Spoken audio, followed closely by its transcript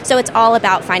So it's all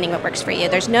about finding what works for you.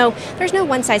 There's no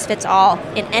one size fits all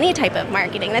in any type of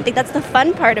marketing. And I think that's the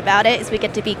fun part about it, is we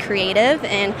get to be creative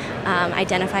and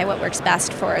identify what works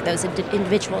best for those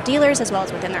individual dealers as well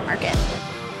as within their market.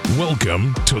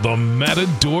 Welcome to the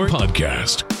Matador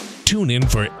Podcast. Tune in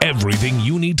for everything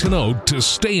you need to know to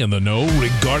stay in the know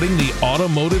regarding the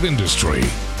automotive industry.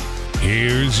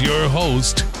 Here's your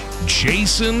host,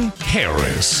 Jason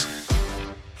Harris.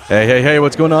 Hey,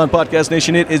 what's going on, Podcast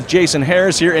Nation? It is Jason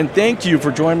Harris here, and thank you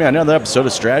for joining me on another episode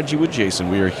of Strategy with Jason.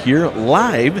 We are here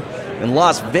live in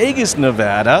Las Vegas,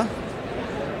 Nevada.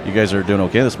 You guys are doing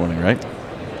okay this morning, right?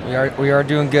 We are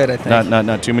doing good, I think.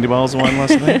 Not too many bottles of wine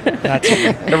last night? Not too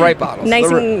many. The right bottles. Nice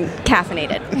and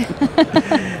caffeinated.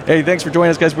 Hey, thanks for joining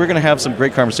us, guys. We're going to have some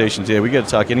great conversations today. We get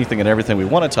to talk anything and everything we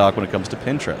want to talk when it comes to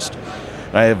Pinterest.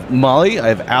 I have Molly, I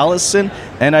have Allison,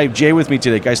 and I have Jay with me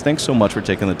today. Guys, thanks so much for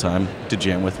taking the time to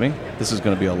jam with me. This is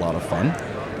going to be a lot of fun.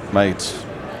 Might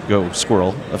go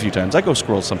squirrel a few times. I go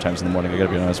squirrel sometimes in the morning, I got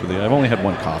to be honest with you. I've only had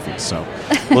one coffee, so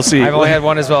we'll see. I've only had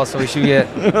one as well, so we should get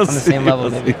on the same level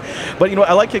maybe. But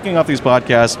I like kicking off these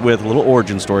podcasts with a little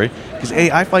origin story because,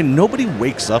 I find nobody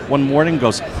wakes up one morning and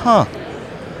goes, yeah,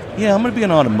 I'm going to be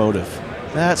in automotive.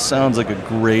 That sounds like a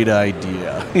great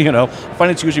idea. I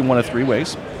find it's usually one of three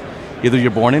ways. Either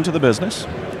you're born into the business.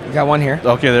 You got one here.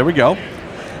 Okay, there we go.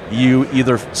 You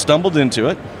either stumbled into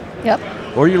it. Yep.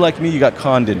 Or you're like me, you got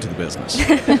conned into the business.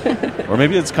 Or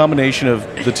maybe it's a combination of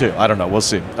the two. I don't know. We'll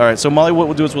see. All right, so Molly, what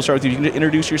we'll do is we'll start with you. You can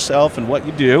introduce yourself and what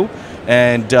you do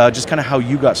and just kind of how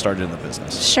you got started in the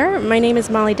business. Sure. My name is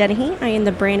Molly Dennehy. I am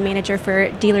the brand manager for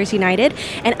Dealers United,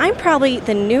 and I'm probably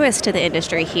the newest to the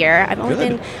industry here. I've only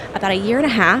been about a year and a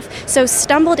half, so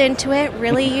stumbled into it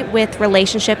really with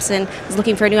relationships and was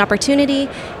looking for a new opportunity,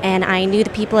 and I knew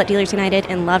the people at Dealers United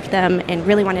and loved them and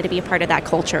really wanted to be a part of that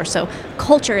culture. So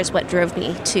culture is what drove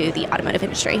me to the automotive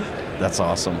industry. That's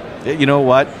awesome. You know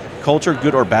what? Culture,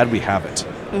 good or bad, we have it.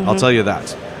 Mm-hmm. I'll tell you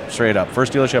that. Straight up.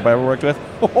 First dealership I ever worked with,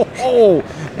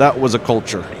 that was a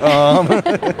culture.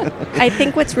 I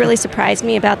think what's really surprised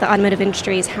me about the automotive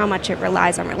industry is how much it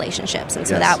relies on relationships. And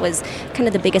so that was kind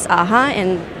of the biggest aha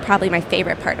and probably my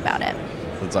favorite part about it.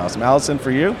 That's awesome. Allison,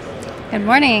 for you? Good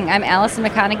morning. I'm Allison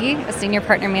McConeghy, a senior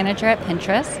partner manager at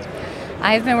Pinterest.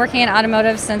 I've been working in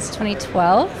automotive since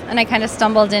 2012, and I kind of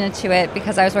stumbled into it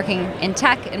because I was working in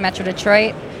tech in Metro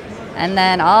Detroit, and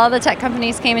then all the tech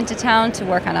companies came into town to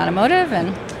work on automotive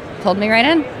and pulled me right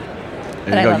in.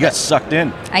 There you go. You got sucked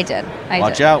in. I did.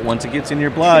 Watch out. Once it gets in your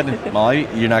blood, Molly,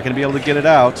 you're not going to be able to get it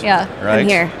out. Yeah. Right? I'm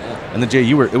here. And then Jay,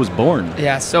 it was born in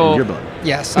your blood.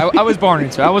 Yes, I was born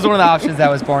into it. I was one of the options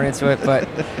that was born into it, but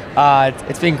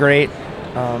it's been great.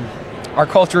 Our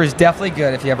culture is definitely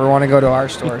good if you ever want to go to our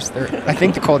stores. I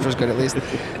think the culture is good at least.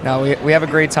 No, we have a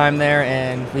great time there,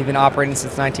 and we've been operating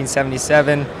since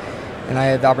 1977. And I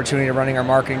had the opportunity of running our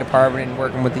marketing department and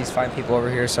working with these fine people over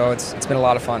here, so it's been a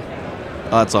lot of fun.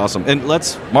 That's awesome. And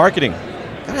marketing.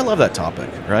 God, I love that topic,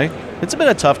 right? It's been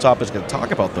a tough topic to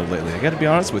talk about, though, lately. I got to be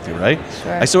honest with you, right?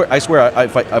 Sure. I swear,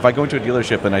 if I go into a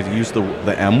dealership and I use the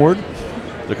M word,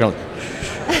 they're kind of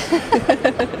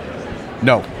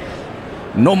like,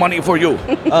 no money for you.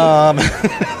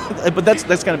 But that's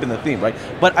kind of been the theme, right?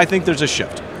 But I think there's a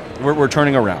shift. We're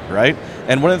turning around, right?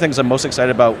 And one of the things I'm most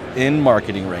excited about in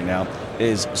marketing right now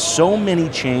is so many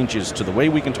changes to the way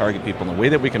we can target people and the way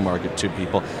that we can market to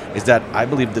people is that I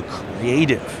believe the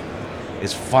creative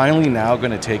is finally now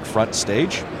going to take front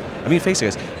stage. I mean, face it,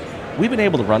 guys, we've been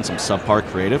able to run some subpar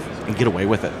creative and get away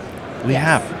with it. We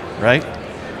have, right?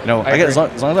 As long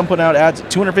as I'm putting out ads,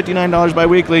 $259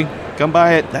 bi-weekly, come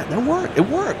buy it. That worked. It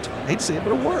worked. I hate to say it,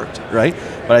 but it worked, right?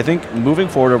 But I think moving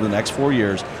forward over the next 4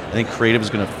 years, I think creative is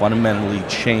going to fundamentally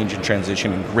change and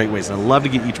transition in great ways. And I'd love to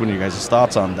get each one of you guys'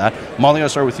 thoughts on that. Molly, I'll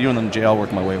start with you, and then Jay, I'll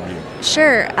work my way over you.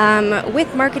 Sure.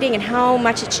 With marketing and how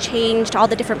much it's changed, all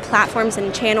the different platforms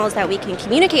and channels that we can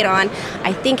communicate on,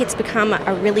 I think it's become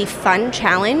a really fun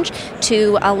challenge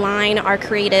to align our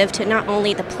creative to not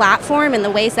only the platform and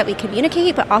the ways that we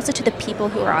communicate, but also to the people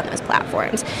who are on those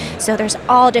platforms. So there's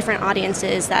all different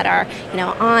audiences that are,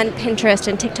 on Pinterest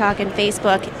and TikTok and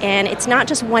Facebook, and it's not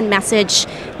just one message,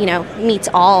 meets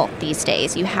all these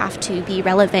days. You have to be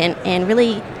relevant and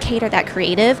really cater that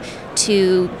creative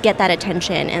to get that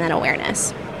attention and that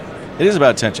awareness. It is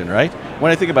about attention, right?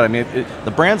 When I think about it,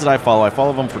 the brands that I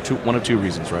follow them for one of two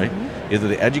reasons, right? Mm-hmm. Either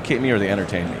they educate me or they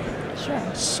entertain me.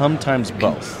 Sure. Sometimes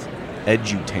both.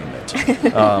 Edutainment.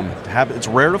 It's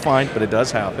rare to find, but it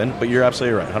does happen. But you're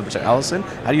absolutely right, 100%. Allison,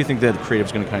 how do you think that creative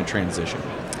is going to kind of transition?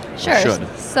 Sure.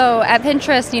 So at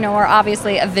Pinterest, we're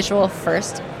obviously a visual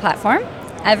first platform.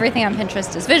 everything on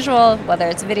Pinterest is visual, whether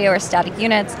it's video or static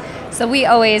units. So we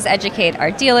always educate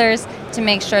our dealers to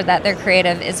make sure that their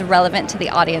creative is relevant to the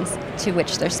audience to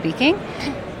which they're speaking.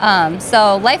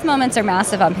 So life moments are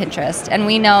massive on Pinterest, and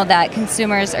we know that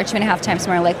consumers are 2.5 times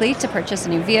more likely to purchase a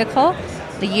new vehicle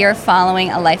the year following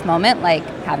a life moment, like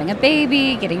having a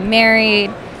baby, getting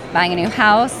married, buying a new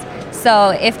house. So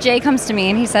if Jay comes to me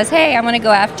and he says, hey, I want to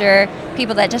go after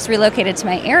people that just relocated to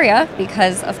my area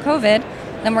because of COVID,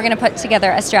 then we're going to put together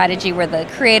a strategy where the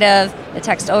creative, the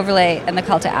text overlay, and the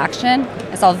call to action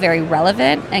is all very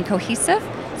relevant and cohesive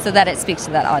so that it speaks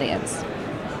to that audience.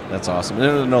 That's awesome.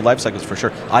 No, life cycles for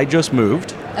sure. I just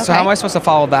moved. Okay. So how am I supposed to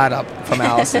follow that up from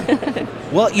Allison?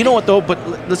 Well, you know what though, but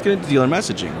let's get into dealer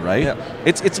messaging, right? Yeah.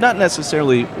 It's not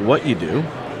necessarily what you do,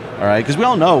 all right? Because we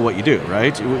all know what you do,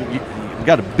 right? You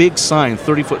got a big sign,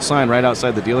 30-foot sign right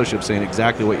outside the dealership saying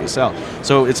exactly what you sell.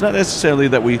 So it's not necessarily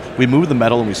that we move the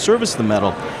metal and we service the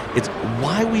metal. It's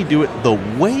why we do it, the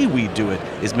way we do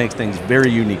it makes things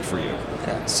very unique for you.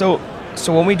 Yeah. So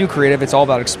when we do creative, it's all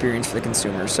about experience for the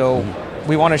consumer. So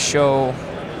we want to show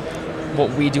what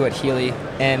we do at Healey,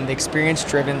 and the experience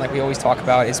driven, like we always talk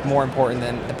about, is more important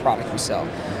than the product we sell.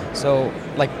 So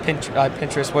like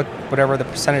Pinterest, whatever the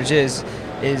percentage is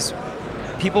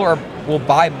people will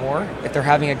buy more if they're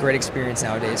having a great experience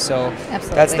nowadays. So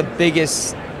Absolutely. That's the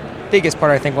biggest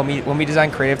part. I think when we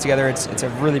design creative together, it's a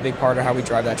really big part of how we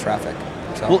drive that traffic.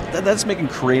 So. Well, that's making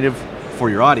creative for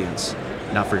your audience,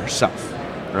 not for yourself,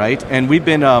 right? And we've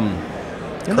been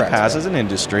in the past as an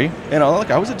industry,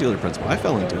 look, I was a dealer principal. I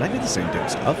fell into it. I did the same damn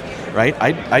stuff, right?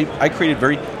 I created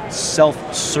very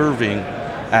self-serving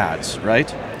ads, right?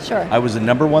 Sure. I was the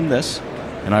number one this,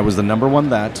 and I was the number one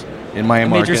that in my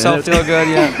market. Made yourself feel good,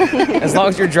 yeah. As long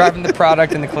as you're driving the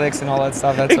product and the clicks and all that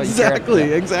stuff, that's what you care about.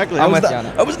 Exactly. I'm with you on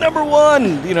it. I was number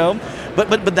one,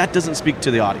 But that doesn't speak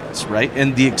to the audience, right?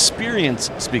 And the experience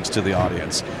speaks to the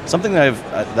audience. Something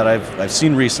that I've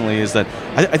seen recently is that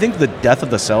I think the death of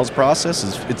the sales process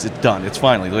is it's done. It's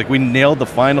finally like we nailed the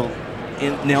final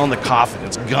nail in the coffin.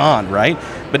 It's gone, right?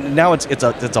 But now it's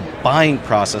a buying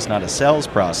process, not a sales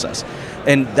process,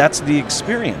 and that's the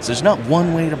experience. There's not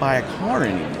one way to buy a car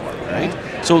anymore,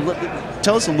 right? So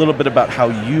tell us a little bit about how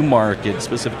you market,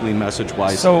 specifically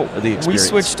message-wise, so the experience. We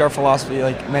switched our philosophy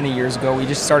like many years ago. We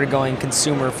just started going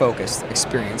consumer-focused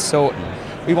experience. So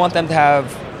we want them to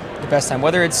have the best time,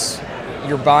 whether it's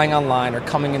you're buying online or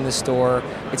coming in the store.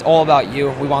 It's all about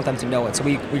you. We want them to know it. So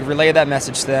we relay that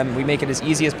message to them. We make it as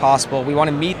easy as possible. We want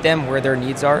to meet them where their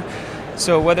needs are.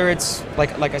 So whether it's,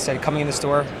 like I said, coming in the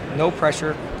store, no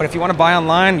pressure. But if you want to buy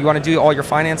online, you want to do all your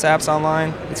finance apps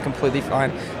online, it's completely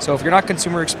fine. So if you're not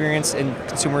consumer experience and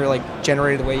consumer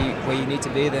generated the way you need to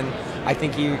be, then I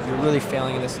think you're really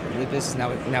failing in this business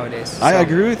nowadays. So. I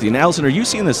agree with you. And Allison, are you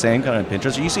seeing the same kind of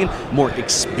Pinterest? Are you seeing more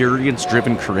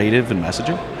experience-driven creative and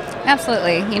messaging?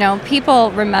 Absolutely.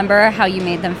 People remember how you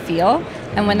made them feel.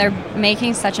 And when they're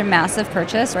making such a massive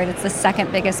purchase, right, it's the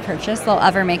second biggest purchase they'll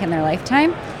ever make in their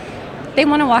lifetime. They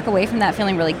want to walk away from that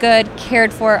feeling really good,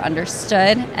 cared for,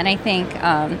 understood. And I think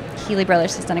Healey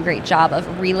Brothers has done a great job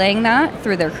of relaying that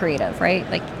through their creative, right?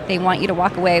 Like they want you to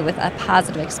walk away with a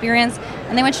positive experience,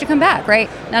 and they want you to come back, right?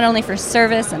 Not only for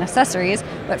service and accessories,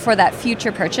 but for that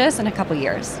future purchase in a couple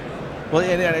years. Well,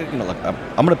 look,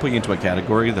 I'm going to put you into a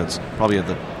category that's probably at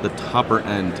the topper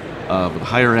end of the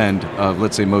higher end of,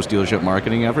 let's say, most dealership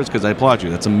marketing efforts, because I applaud you.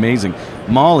 That's amazing.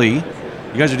 Molly,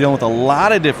 you guys are dealing with a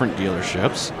lot of different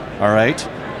dealerships, all right?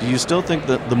 Do you still think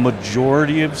that the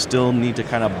majority of still need to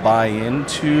kind of buy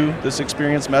into this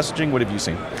experience messaging? What have you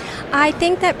seen? I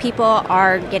think that people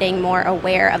are getting more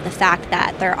aware of the fact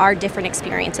that there are different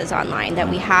experiences online, that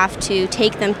we have to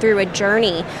take them through a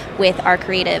journey with our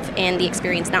creative and the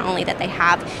experience not only that they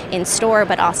have in store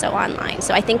but also online.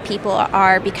 So I think people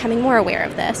are becoming more aware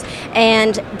of this,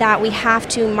 and that we have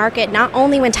to market not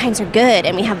only when times are good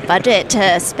and we have budget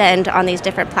to spend on these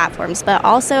different platforms, but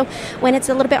also when it's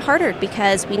a little bit harder,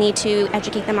 because we need to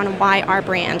educate them on why our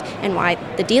brand and why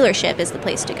the dealership is the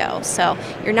place to go. So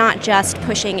you're not just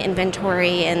pushing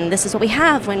inventory and this is what we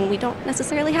have when we don't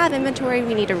necessarily have inventory.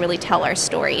 We need to really tell our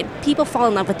story. People fall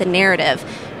in love with the narrative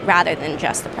rather than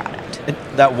just the product. And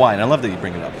that why, and I love that you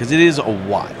bring it up, because it is a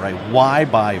why, right? Why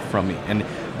buy from me? And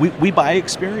we buy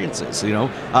experiences,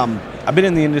 I've been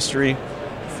in the industry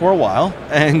for a while,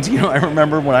 and I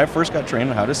remember when I first got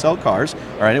trained on how to sell cars,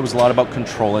 all right, it was a lot about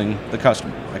controlling the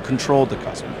customer. I controlled the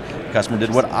customer. The customer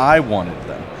did what I wanted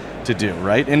them to do,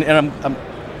 right? And I'm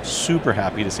super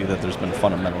happy to see that there's been a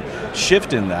fundamental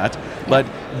shift in that, but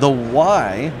the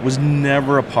why was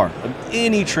never a part of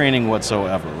any training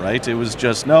whatsoever, right? It was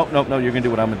just, no, you're going to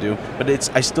do what I'm going to do.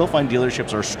 But I still find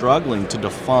dealerships are struggling to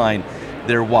define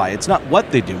their why. It's not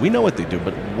what they do. We know what they do,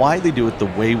 but why they do it the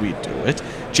way we do it.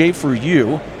 Jay, for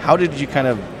you, how did you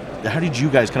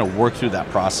guys kind of work through that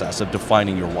process of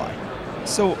defining your why?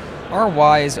 So our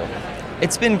why is,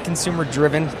 it's been consumer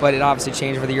driven, but it obviously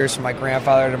changed over the years from my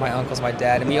grandfather to my uncles, my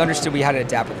dad, and we understood we had to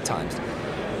adapt with the times.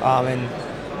 And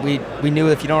we knew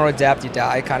if you don't adapt, you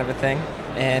die, kind of a thing.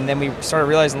 And then we started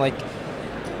realizing, like,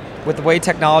 with the way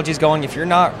technology is going, if you're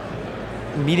not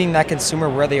meeting that consumer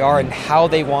where they are and how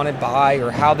they want to buy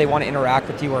or how they want to interact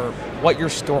with you or what your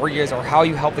story is or how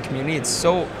you help the community, it's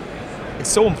so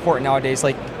important nowadays.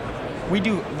 Like, we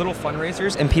do little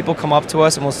fundraisers and people come up to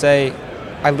us and will say,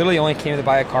 I literally only came to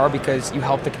buy a car because you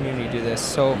helped the community do this.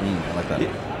 So I like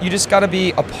that. You just got to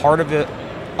be a part of it,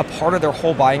 a part of their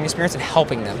whole buying experience and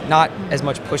helping them, not as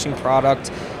much pushing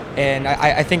product. And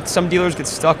I think some dealers get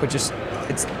stuck with just,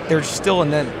 they're still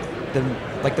in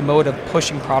the mode of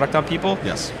pushing product on people.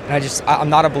 Yes. And I'm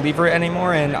not a believer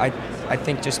anymore. And I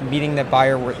think just meeting the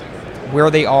buyer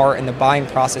where they are in the buying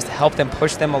process to help them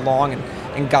push them along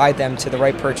and guide them to the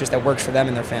right purchase that works for them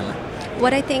and their family.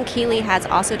 What I think Healey has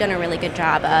also done a really good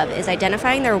job of is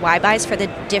identifying their why buys for the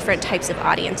different types of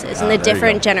audiences and the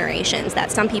different generations.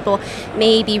 That some people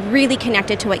may be really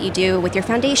connected to what you do with your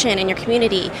foundation and your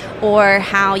community, or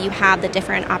how you have the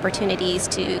different opportunities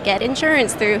to get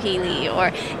insurance through Healey, or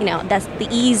that's the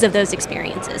ease of those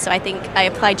experiences. So I think I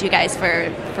applied to you guys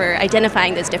for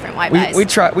identifying those different why buys. We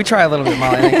try a little bit,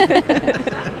 Molly. I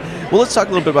think. Well, let's talk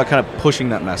a little bit about kind of pushing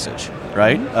that message,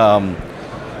 right?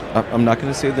 I'm not going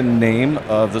to say the name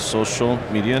of the social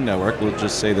media network. We'll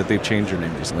just say that they've changed their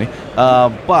name recently.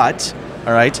 But,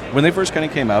 all right, when they first kind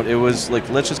of came out, it was like,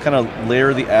 let's just kind of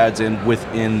layer the ads in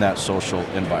within that social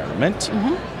environment.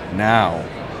 Mm-hmm. Now,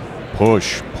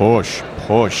 push.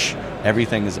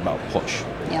 Everything is about push.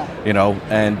 Yeah.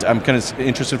 And I'm kind of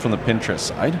interested from the Pinterest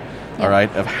side, all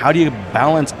right, of how do you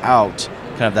balance out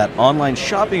kind of that online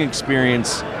shopping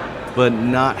experience, but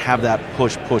not have that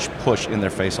push in their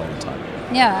face all the time.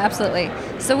 Yeah, absolutely.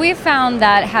 So we've found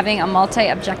that having a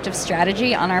multi-objective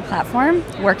strategy on our platform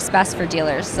works best for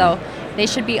dealers. So they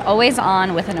should be always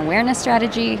on with an awareness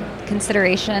strategy,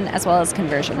 consideration, as well as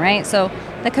conversion, right? So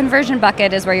the conversion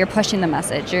bucket is where you're pushing the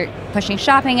message. You're pushing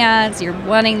shopping ads, you're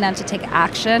wanting them to take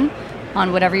action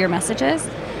on whatever your message is.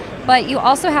 But you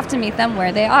also have to meet them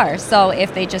where they are. So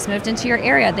if they just moved into your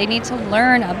area, they need to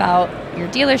learn about your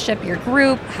dealership, your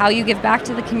group, how you give back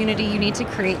to the community. You need to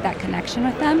create that connection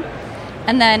with them.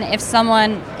 And then if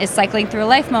someone is cycling through a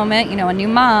life moment, a new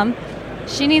mom,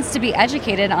 she needs to be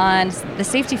educated on the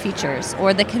safety features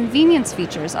or the convenience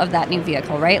features of that new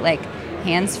vehicle, right? Like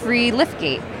hands-free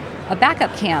liftgate, a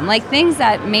backup cam, like things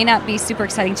that may not be super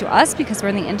exciting to us because we're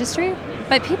in the industry,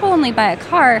 but people only buy a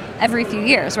car every few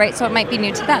years, right? So it might be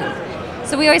new to them.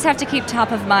 So we always have to keep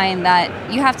top of mind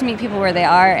that you have to meet people where they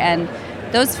are, and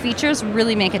those features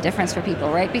really make a difference for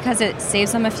people, right? Because it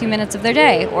saves them a few minutes of their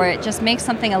day, or it just makes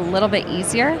something a little bit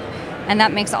easier, and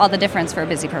that makes all the difference for a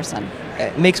busy person.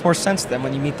 It makes more sense then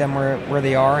when you meet them where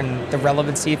they are, and the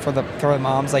relevancy for the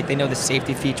moms, like they know the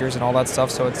safety features and all that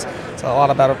stuff, so it's a lot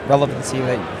about relevancy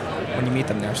that when you meet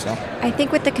them there. So I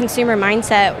think with the consumer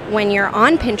mindset, when you're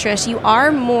on Pinterest, you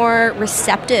are more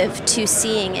receptive to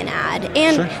seeing an ad.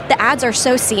 And the ads are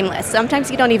so seamless. Sometimes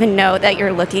you don't even know that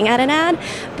you're looking at an ad.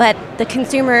 But the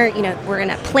consumer, we're in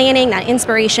a planning, that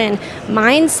inspiration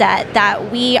mindset,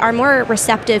 that we are more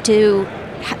receptive to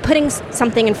putting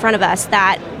something in front of us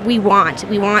that we want.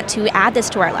 We want to add this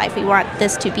to our life. We want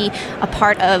this to be a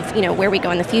part of, where we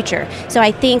go in the future. So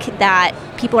I think that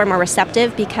people are more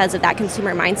receptive because of that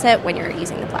consumer mindset when you're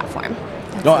using the platform.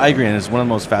 No, I agree, and it's one of the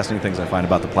most fascinating things I find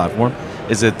about the platform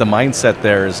is that the mindset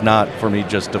there is not for me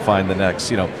just to find the next,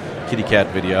 kitty cat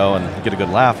video and get a good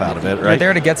laugh out of it, right? You're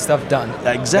there to get stuff done.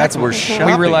 Exactly. We're shopping.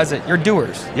 We realize that you're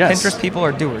doers. Yes. Pinterest people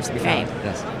are doers, to be found. Right.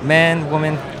 Yes. Man,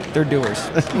 woman, they're doers.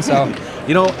 So,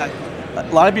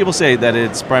 a lot of people say that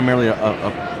it's primarily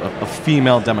a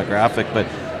female demographic, but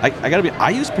I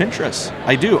use Pinterest.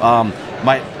 I do.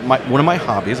 One of my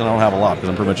hobbies, and I don't have a lot because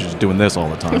I'm pretty much just doing this all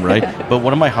the time, right? But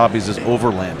one of my hobbies is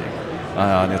overlanding.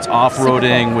 And it's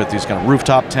off-roading with these kind of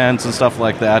rooftop tents and stuff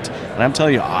like that. And I'm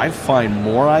telling you, I find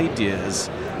more ideas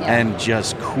and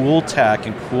just cool tech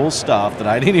and cool stuff that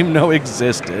I didn't even know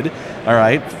existed, all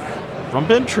right, from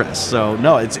Pinterest. So,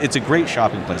 no, it's a great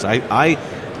shopping place.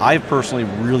 I personally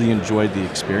really enjoyed the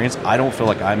experience. I don't feel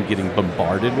like I'm getting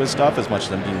bombarded with stuff as much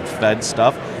as I'm being fed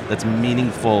stuff that's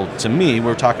meaningful to me. We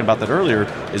were talking about that earlier,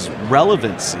 is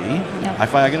relevancy. Yep. I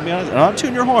find, I'm going to be honest, I'm not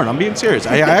tooting your horn, I'm being serious.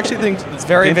 I actually think it's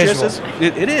very visual.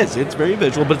 It is. It's very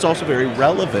visual, but it's also very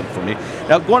relevant for me.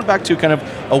 Now, going back to kind of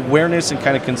awareness and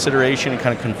kind of consideration and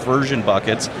kind of conversion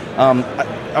buckets, I'm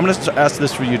going to ask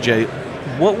this for you, Jay.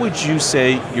 what would you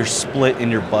say your split in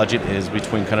your budget is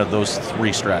between kind of those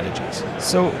three strategies?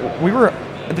 So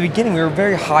at the beginning, we were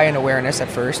very high in awareness at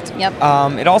first. Yep.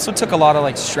 It also took a lot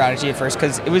of strategy at first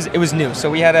because it was new. So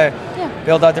we had to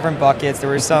build out different buckets. There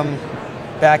was some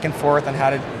back and forth on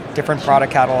how to different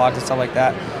product catalogs and stuff like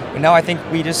that. But now I think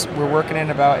we're working in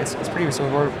about it's pretty. So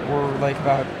we're like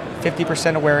about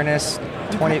 50% awareness,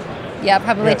 20. Yeah,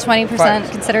 probably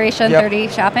 20% consideration, 30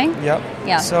 shopping. Yep.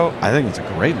 Yeah. So I think it's a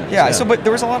great mix. Yeah. So, but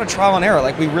there was a lot of trial and error.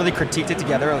 We really critiqued it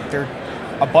together. They're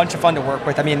a bunch of fun to work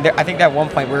with. I mean, I think at one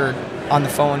point we were on the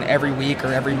phone every week or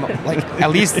at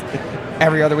least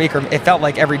every other week, or it felt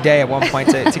like every day at one point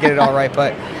to get it all right.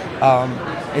 But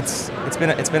it's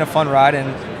been a fun ride, and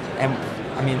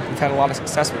I mean, we've had a lot of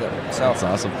success with it. So that's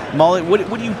awesome. Molly,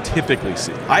 what do you typically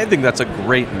see? I think that's a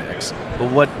great mix.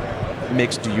 But what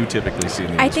mix do you typically see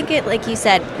in the industry? I think like you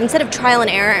said, instead of trial and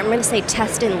error, I'm going to say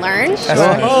test and learn.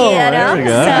 Oh, there we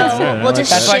go. So we'll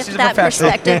just shift that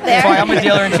perspective there. That's why I'm a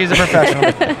dealer and she's a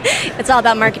professional. It's all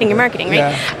about marketing and marketing, right?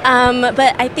 Yeah.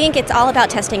 But I think it's all about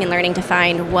testing and learning to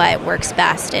find what works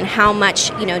best and how much,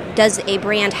 does a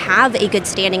brand have a good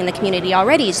standing in the community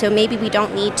already? So maybe we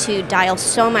don't need to dial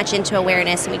so much into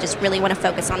awareness, and we just really want to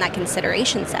focus on that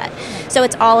consideration set. So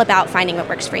it's all about finding what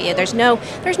works for you. There's no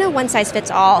one size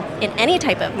fits all in any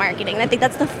type of marketing. I think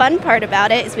that's the fun part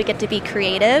about it, is we get to be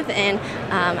creative and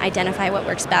identify what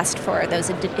works best for those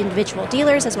individual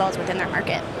dealers as well as within their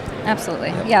market. Absolutely.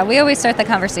 Yeah, we always start the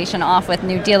conversation off with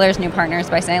new dealers, new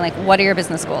partners by saying, what are your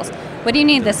business goals? What do you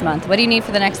need this month? What do you need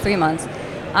for the next 3 months?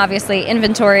 Obviously,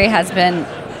 inventory has been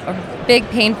a big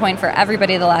pain point for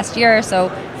everybody the last year. So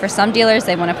for some dealers,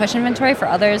 they want to push inventory. For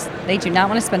others, they do not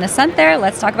want to spend a cent there.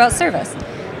 Let's talk about service.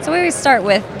 So we always start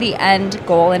with the end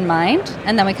goal in mind,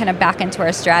 and then we kind of back into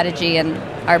our strategy and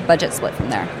our budget split from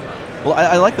there. Well,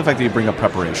 I like the fact that you bring up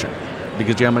preparation,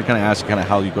 because Jay, I'm going to kind of ask you kind of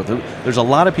how you go through. There's a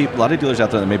lot of people, a lot of dealers out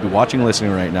there that may be watching and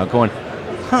listening right now going,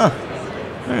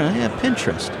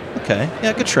 Pinterest. Okay,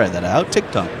 yeah, I could try that out.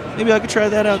 TikTok. Maybe I could try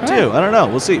that out too. I don't know.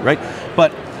 We'll see, right?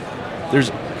 But there's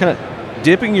kind of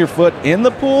dipping your foot in the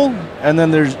pool, and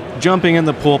then there's jumping in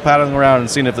the pool, paddling around, and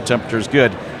seeing if the temperature is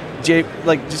good. Jay,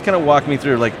 just kind of walk me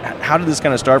through, how did this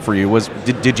kind of start for you?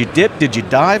 Did you dip? Did you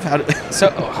dive?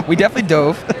 So we definitely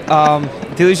dove.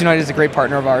 Dealers United is a great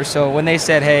partner of ours. So when they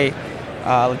said, hey,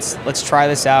 let's try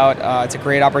this out, it's a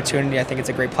great opportunity. I think it's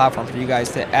a great platform for you guys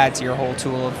to add to your whole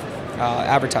tool of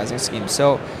advertising scheme.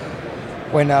 So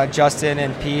when Justin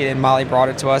and Pete and Molly brought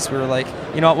it to us, we were like,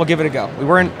 you know what, we'll give it a go. We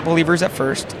weren't believers at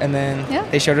first, and then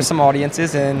they showed us some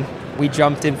audiences, and we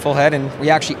jumped in full head, and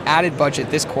we actually added budget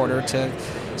this quarter to.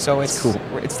 So it's cool.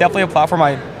 It's definitely a platform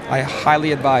I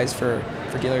highly advise for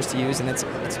dealers to use, and it's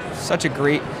such a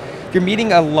great. You're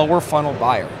meeting a lower funnel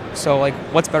buyer. So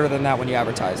what's better than that when you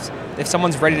advertise? If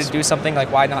someone's ready to do something,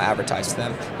 why not advertise to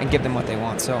them and give them what they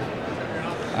want? So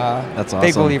that's awesome.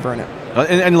 Big believer in it.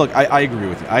 And look, I agree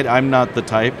with you. I'm not the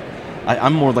type.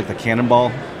 I'm more like the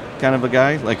cannonball kind of a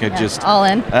guy. Just all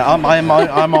in.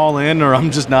 I'm all in, or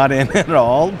I'm just not in at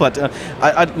all. But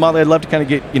Molly, I'd love to kind of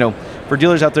get for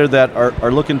dealers out there that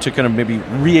are looking to kind of maybe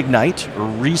reignite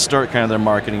or restart kind of their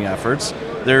marketing efforts.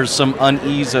 There's some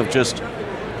unease of just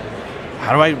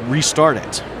how do I restart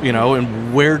it,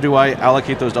 and where do I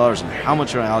allocate those dollars, and how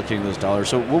much am I allocating those dollars?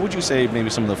 So what would you say maybe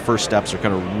some of the first steps are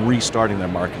kind of restarting their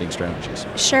marketing strategies?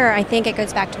 Sure. I think it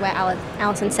goes back to what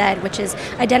Allison said, which is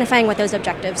identifying what those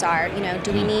objectives are.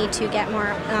 Do we need to get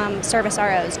more service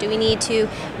ROs? Do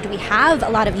we have a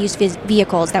lot of used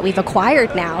vehicles that we've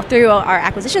acquired now through our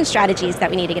acquisition strategies that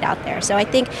we need to get out there? So I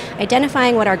think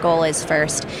identifying what our goal is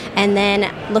first, and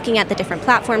then looking at the different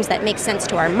platforms that make sense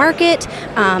to our market.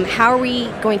 How are we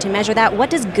going to measure that? What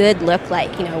does good look like?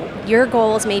 Your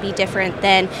goals may be different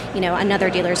than another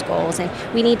dealer's goals, and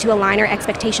we need to align our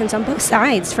expectations on both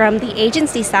sides, from the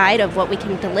agency side of what we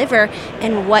can deliver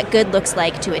and what good looks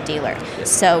like to a dealer.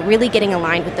 So really getting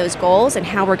aligned with those goals and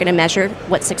how we're going to measure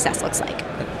what success looks like.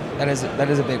 That is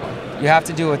a big one. You have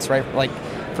to do what's right,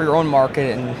 for your own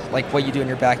market and what you do in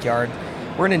your backyard.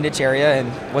 We're in a niche area, and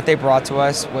what they brought to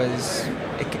us was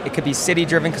it could be city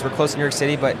driven because we're close to New York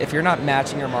City, but if you're not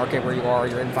matching your market where you are,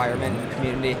 your environment, your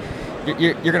community,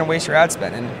 you're going to waste your ad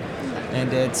spend,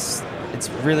 and it's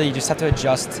really, you just have to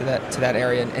adjust to that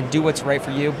area and do what's right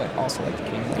for you, but also the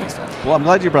community and stuff. Well, I'm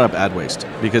glad you brought up ad waste,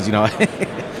 because I'm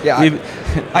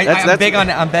big on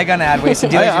ad waste,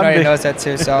 and Dealers United knows that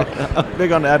too. So I'm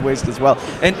big on ad waste as well,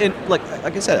 and like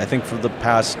I said, I think for the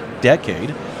past decade,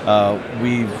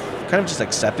 we've kind of just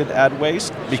accepted ad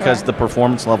waste because the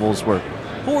performance levels were,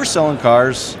 we're selling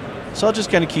cars, so I'll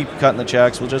just kind of keep cutting the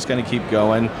checks. We'll just kind of keep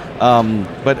going.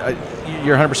 But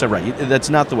you're 100% right. That's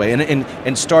not the way.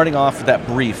 And starting off with that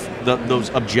brief, those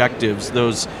objectives,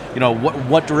 those,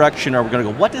 what direction are we going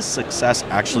to go? What does success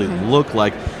actually look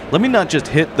like? Let me not just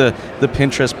hit the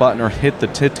Pinterest button or hit the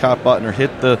TikTok button or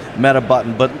hit the Meta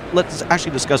button, but let's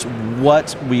actually discuss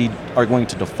what we are going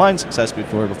to define success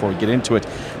before we get into it.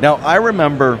 Now, I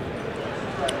remember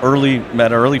early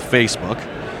Meta, early Facebook,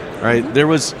 right? There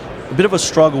was a bit of a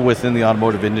struggle within the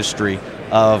automotive industry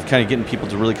of kind of getting people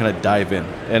to really kind of dive in.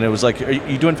 And it was like, are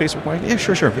you doing Facebook marketing? Yeah,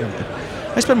 sure.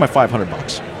 I spend my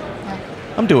 $500.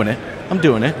 Yeah. I'm doing it.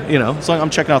 So I'm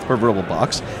checking out the proverbial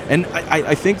box. And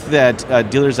I think that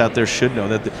dealers out there should know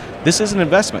that this is an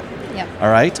investment. Yeah. All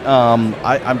right.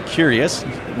 I'm curious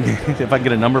if I can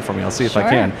get a number from you. I'll see if I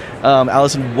can.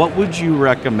 Allison, what would you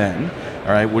recommend,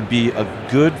 all right, would be a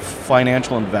good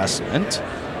financial investment,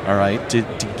 all right, to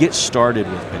get started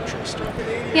with Pinterest?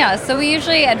 Yeah, so we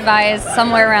usually advise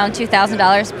somewhere around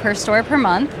 $2,000 per store per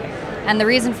month. And the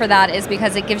reason for that is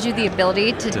because it gives you the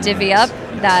ability to divvy up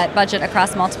that budget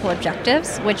across multiple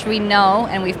objectives, which we know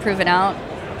and we've proven out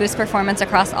boost performance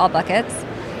across all buckets.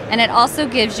 And it also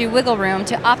gives you wiggle room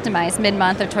to optimize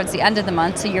mid-month or towards the end of the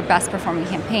month to your best performing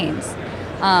campaigns.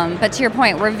 But to your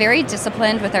point, we're very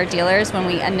disciplined with our dealers when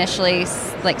we initially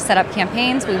set up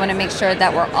campaigns. We want to make sure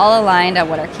that we're all aligned on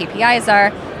what our KPIs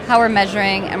are, how we're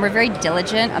measuring, and we're very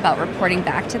diligent about reporting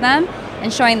back to them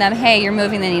and showing them, hey, you're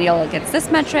moving the needle against this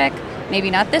metric, maybe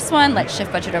not this one, let's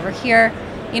shift budget over here.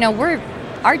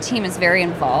 Our team is very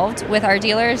involved with our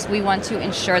dealers. We want to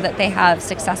ensure that they have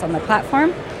success on the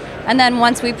platform. And then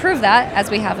once we prove that, as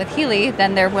we have with Healey,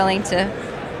 then they're willing to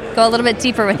go a little bit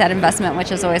deeper with that investment,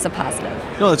 which is always a positive.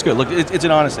 No, that's good. Look, it's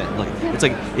an honest thing. Look, It's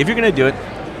like, if you're going to do it,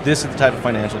 this is the type of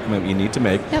financial commitment you need to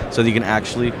make so that you can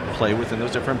actually play within those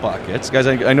different buckets. Guys,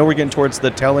 I know we're getting towards the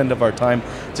tail end of our time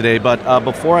today, but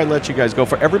before I let you guys go,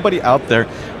 for everybody out there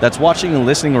that's watching and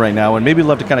listening right now and maybe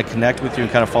love to kind of connect with you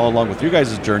and kind of follow along with your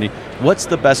guys' journey, what's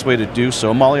the best way to do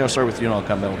so? Molly, I'll start with you and I'll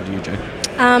come over to you, Jay.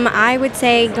 I would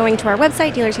say going to our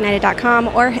website, dealersunited.com,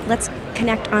 or let's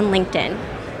connect on LinkedIn.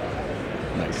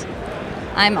 Nice.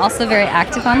 I'm also very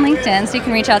active on LinkedIn, so you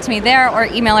can reach out to me there or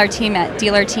email our team at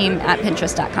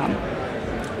dealerteam@pinterest.com.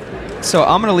 So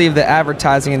I'm going to leave the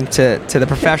advertising to the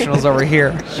professionals over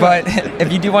here. But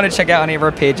if you do want to check out any of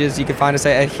our pages, you can find us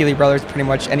at Healey Brothers, pretty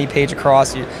much any page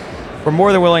across. We're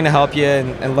more than willing to help you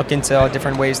and look into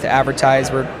different ways to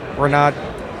advertise. We're not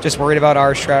just worried about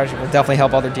our strategy. We'll definitely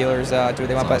help other dealers do what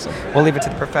they want. That's awesome. But we'll leave it to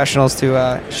the professionals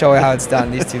to show how it's done,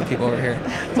 these two people over here.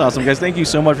 That's awesome, guys. Thank you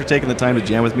so much for taking the time to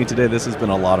jam with me today. This has been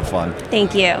a lot of fun.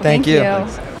 Thank you. Thank you.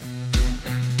 Thank you.